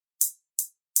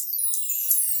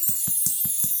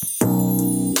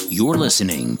You're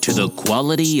listening to the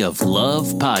Quality of Love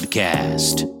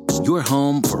podcast, your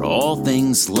home for all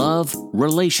things love,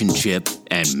 relationship,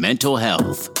 and mental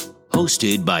health.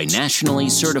 Hosted by nationally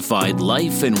certified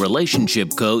life and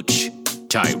relationship coach,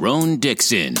 Tyrone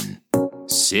Dixon.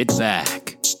 Sit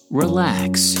back,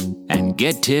 relax, and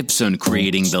get tips on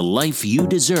creating the life you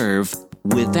deserve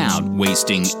without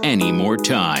wasting any more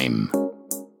time.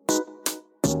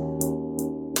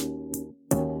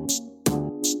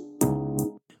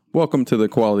 Welcome to the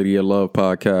Quality of Love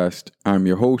podcast. I'm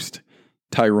your host,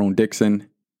 Tyrone Dixon,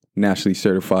 nationally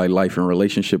certified life and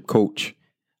relationship coach,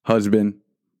 husband,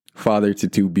 father to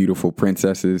two beautiful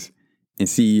princesses, and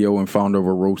CEO and founder of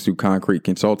Rose Through Concrete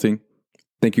Consulting.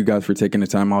 Thank you guys for taking the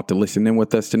time out to listen in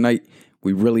with us tonight.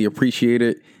 We really appreciate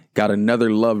it. Got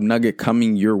another love nugget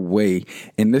coming your way.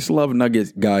 And this love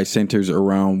nugget, guys, centers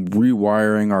around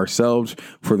rewiring ourselves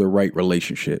for the right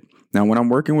relationship. Now, when I'm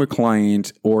working with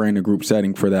clients or in a group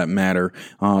setting for that matter,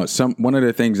 one of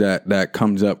the things that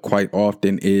comes up quite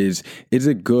often is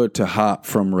it good to hop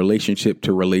from relationship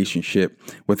to relationship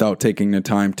without taking the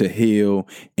time to heal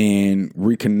and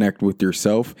reconnect with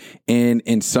yourself? And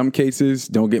in some cases,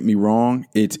 don't get me wrong,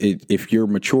 if you're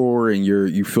mature and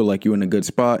you feel like you're in a good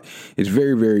spot, it's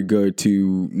very, very good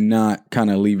to not kind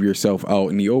of leave yourself out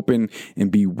in the open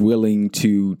and be willing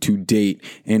to date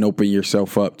and open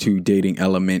yourself up to dating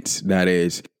elements. That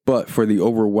is. But for the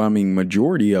overwhelming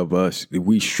majority of us,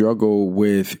 we struggle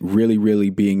with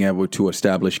really being able to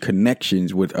establish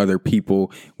connections with other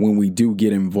people when we do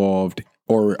get involved,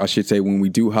 or I should say when we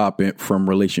do hop in from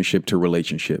relationship to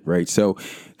relationship, right? So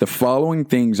the following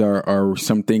things are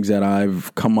some things that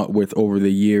I've come up with over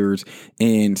the years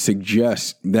and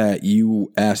suggest that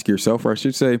you ask yourself, or I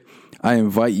should say, I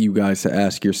invite you guys to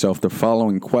ask yourself the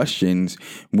following questions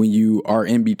when you are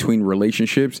in between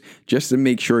relationships, just to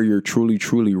make sure you're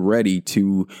truly ready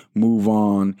to move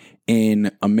on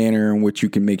in a manner in which you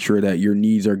can make sure that your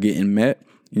needs are getting met.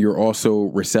 You're also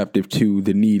receptive to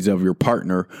the needs of your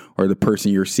partner or the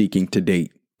person you're seeking to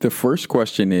date. The first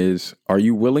question is, are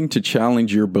you willing to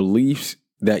challenge your beliefs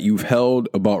that you've held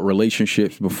about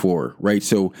relationships before, right?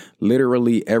 So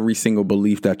literally every single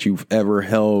belief that you've ever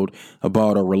held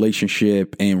about a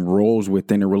relationship and roles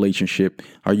within a relationship,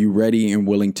 are you ready and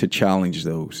willing to challenge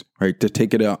those, right? To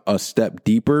take it a step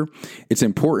deeper, it's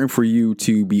important for you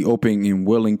to be open and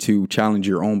willing to challenge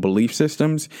your own belief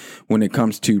systems when it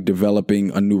comes to developing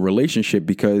a new relationship,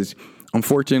 because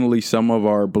unfortunately, some of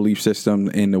our belief system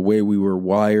and the way we were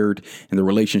wired and the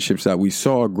relationships that we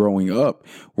saw growing up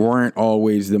weren't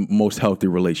always the most healthy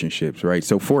relationships, right?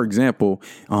 So, for example,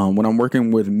 when I'm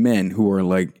working with men who are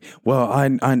like, well,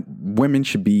 women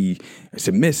should be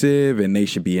submissive and they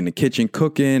should be in the kitchen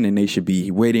cooking and they should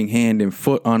be waiting hand and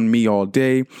foot on me all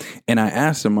day. And I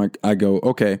ask them, I go,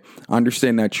 okay, I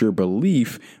understand that's your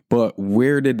belief, but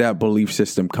where did that belief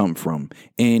system come from?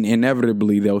 And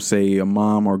inevitably, they'll say a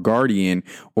mom or guardian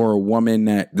or a woman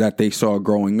that they saw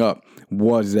growing up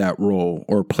was that role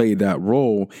or played that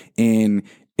role. And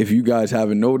if you guys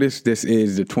haven't noticed, this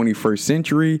is the 21st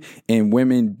century and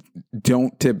women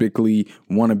don't typically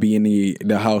want to be in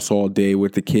the house all day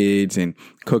with the kids and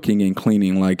cooking and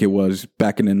cleaning like it was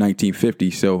back in the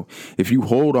 1950s. So if you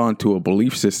hold on to a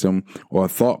belief system or a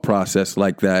thought process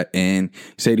like that and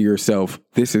say to yourself,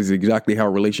 this is exactly how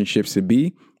relationships should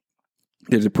be,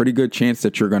 there's a pretty good chance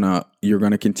that you're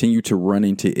gonna continue to run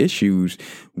into issues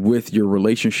with your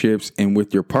relationships and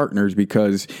with your partners,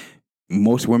 because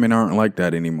most women aren't like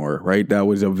that anymore, right? That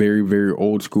was a very, very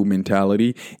old school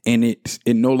mentality, and it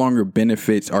no longer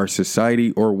benefits our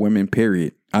society or women,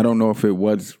 period. I don't know if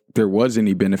there was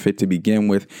any benefit to begin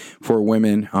with for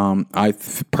women. I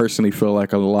personally feel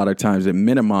like a lot of times it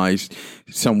minimized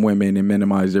some women and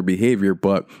minimized their behavior,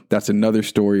 but that's another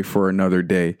story for another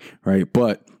day, right?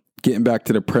 But getting back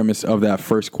to the premise of that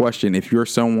first question, if you're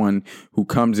someone who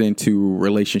comes into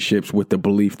relationships with the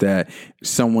belief that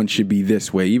someone should be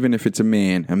this way, even if it's a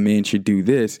man should do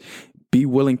this, be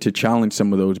willing to challenge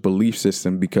some of those belief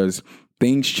systems, because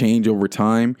things change over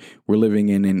time. We're living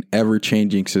in an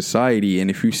ever-changing society,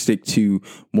 and if you stick to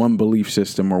one belief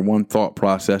system or one thought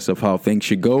process of how things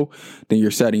should go, then you're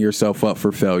setting yourself up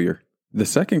for failure. The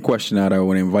second question that I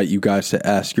would invite you guys to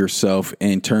ask yourself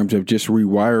in terms of just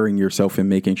rewiring yourself and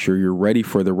making sure you're ready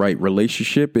for the right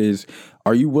relationship is,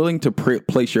 are you willing to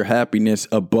place your happiness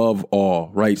above all,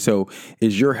 right? So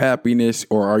is your happiness,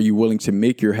 or are you willing to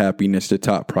make your happiness the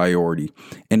top priority?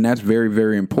 And that's very,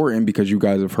 very important, because you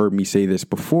guys have heard me say this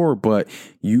before, but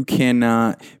you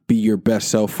cannot be your best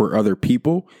self for other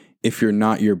people if you're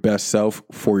not your best self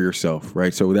for yourself,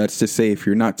 right? So that's to say, if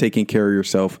you're not taking care of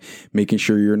yourself, making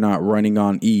sure you're not running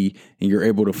on E and you're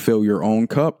able to fill your own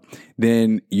cup,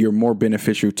 then you're more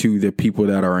beneficial to the people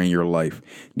that are in your life.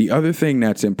 The other thing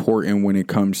that's important when it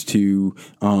comes to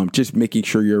just making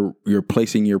sure you're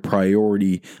placing your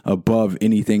priority above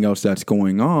anything else that's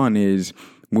going on is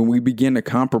when we begin to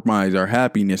compromise our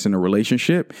happiness in a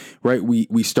relationship, right,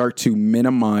 we start to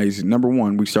minimize, number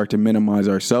one, we start to minimize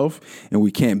ourselves, and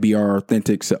we can't be our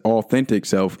authentic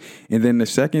self. And then the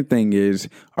second thing is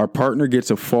our partner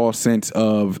gets a false sense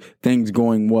of things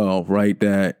going well, right,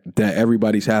 that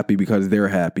everybody's happy because they're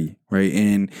happy, right?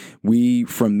 And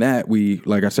from that,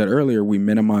 like I said earlier, we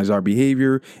minimize our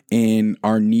behavior and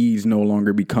our needs no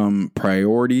longer become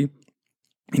priority.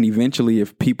 And eventually,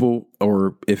 if people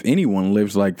or if anyone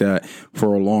lives like that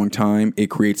for a long time, it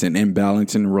creates an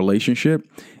imbalance in the relationship.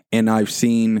 And I've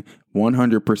seen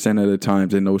 100% of the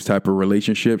times in those type of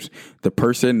relationships, the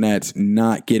person that's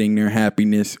not getting their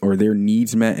happiness or their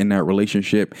needs met in that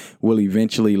relationship will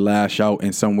eventually lash out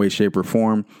in some way, shape, or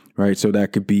form, right? So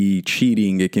that could be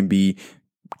cheating. It can be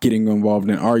getting involved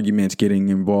in arguments, getting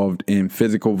involved in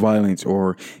physical violence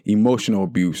or emotional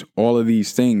abuse, all of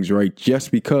these things, right?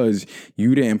 Just because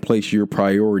you didn't place your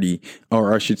priority,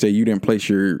 or I should say you didn't place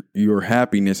your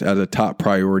happiness as a top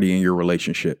priority in your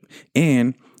relationship.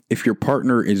 And if your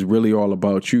partner is really all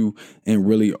about you and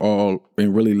really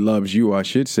loves you, I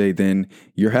should say, then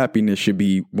your happiness should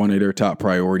be one of their top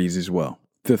priorities as well.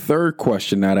 The third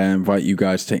question that I invite you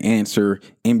guys to answer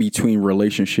in between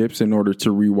relationships in order to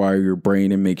rewire your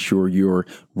brain and make sure you're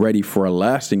ready for a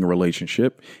lasting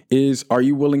relationship is, are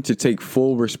you willing to take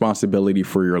full responsibility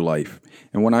for your life?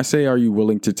 And when I say, are you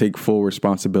willing to take full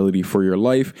responsibility for your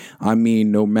life, I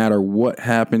mean, no matter what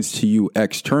happens to you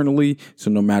externally.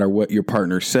 So no matter what your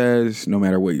partner says, no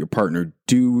matter what your partner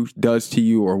does to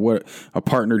you, or what a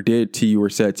partner did to you or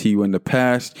said to you in the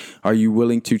past, are you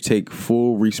willing to take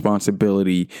full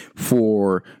responsibility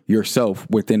for yourself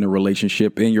within a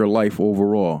relationship and your life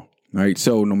overall? Right.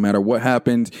 So no matter what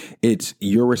happens, it's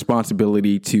your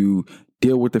responsibility to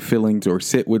deal with the feelings or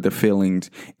sit with the feelings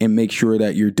and make sure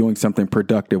that you're doing something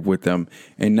productive with them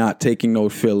and not taking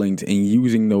those feelings and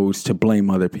using those to blame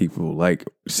other people. Like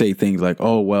say things like,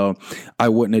 oh, well, I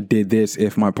wouldn't have did this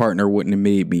if my partner wouldn't have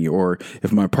made me, or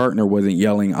if my partner wasn't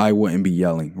yelling, I wouldn't be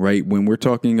yelling. Right. When we're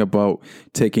talking about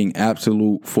taking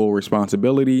absolute full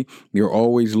responsibility, you're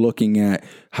always looking at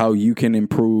how you can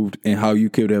improve and how you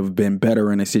could have been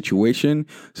better in a situation.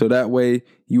 So that way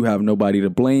you have nobody to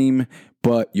blame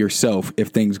but yourself if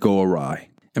things go awry.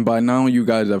 And by now, you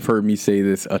guys have heard me say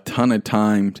this a ton of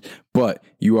times, but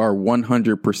you are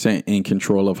 100% in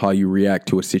control of how you react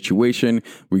to a situation,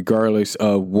 regardless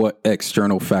of what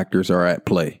external factors are at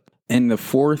play. And the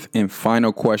fourth and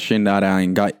final question that I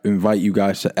invite you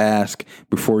guys to ask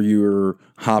before you're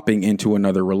hopping into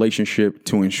another relationship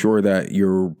to ensure that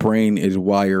your brain is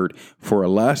wired for a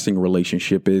lasting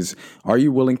relationship is, are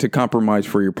you willing to compromise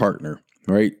for your partner,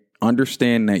 right?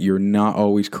 Understand that you're not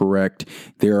always correct.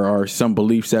 There are some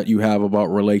beliefs that you have about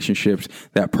relationships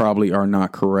that probably are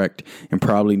not correct and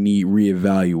probably need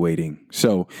reevaluating.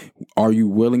 So are you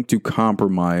willing to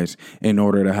compromise in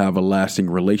order to have a lasting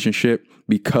relationship?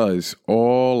 Because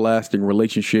all lasting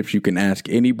relationships, you can ask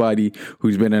anybody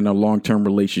who's been in a long-term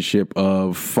relationship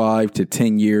of 5 to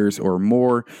 10 years or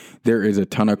more, there is a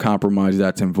ton of compromise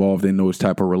that's involved in those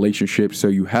type of relationships. So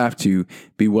you have to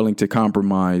be willing to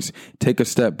compromise, take a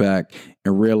step back,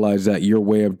 and realize that your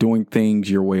way of doing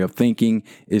things, your way of thinking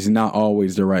is not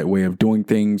always the right way of doing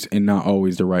things and not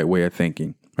always the right way of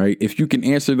thinking. Right? If you can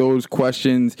answer those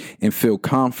questions and feel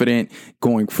confident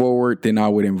going forward, then I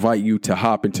would invite you to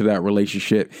hop into that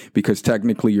relationship, because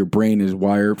technically your brain is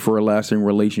wired for a lasting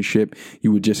relationship.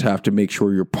 You would just have to make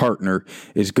sure your partner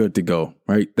is good to go.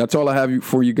 Right? That's all I have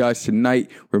for you guys tonight.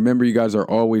 Remember, you guys are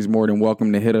always more than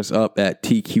welcome to hit us up at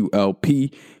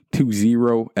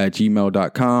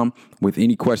tqlp20@gmail.com with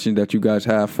any questions that you guys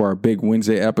have for our big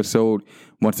Wednesday episode.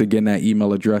 Once again, that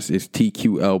email address is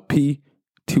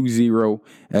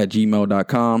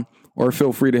tqlp20@gmail.com, or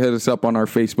feel free to hit us up on our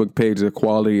Facebook page, The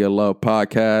Quality of Love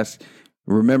Podcast.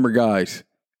 Remember, guys,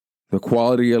 the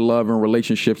quality of love and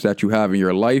relationships that you have in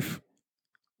your life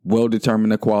will determine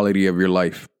the quality of your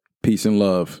life. Peace and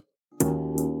love.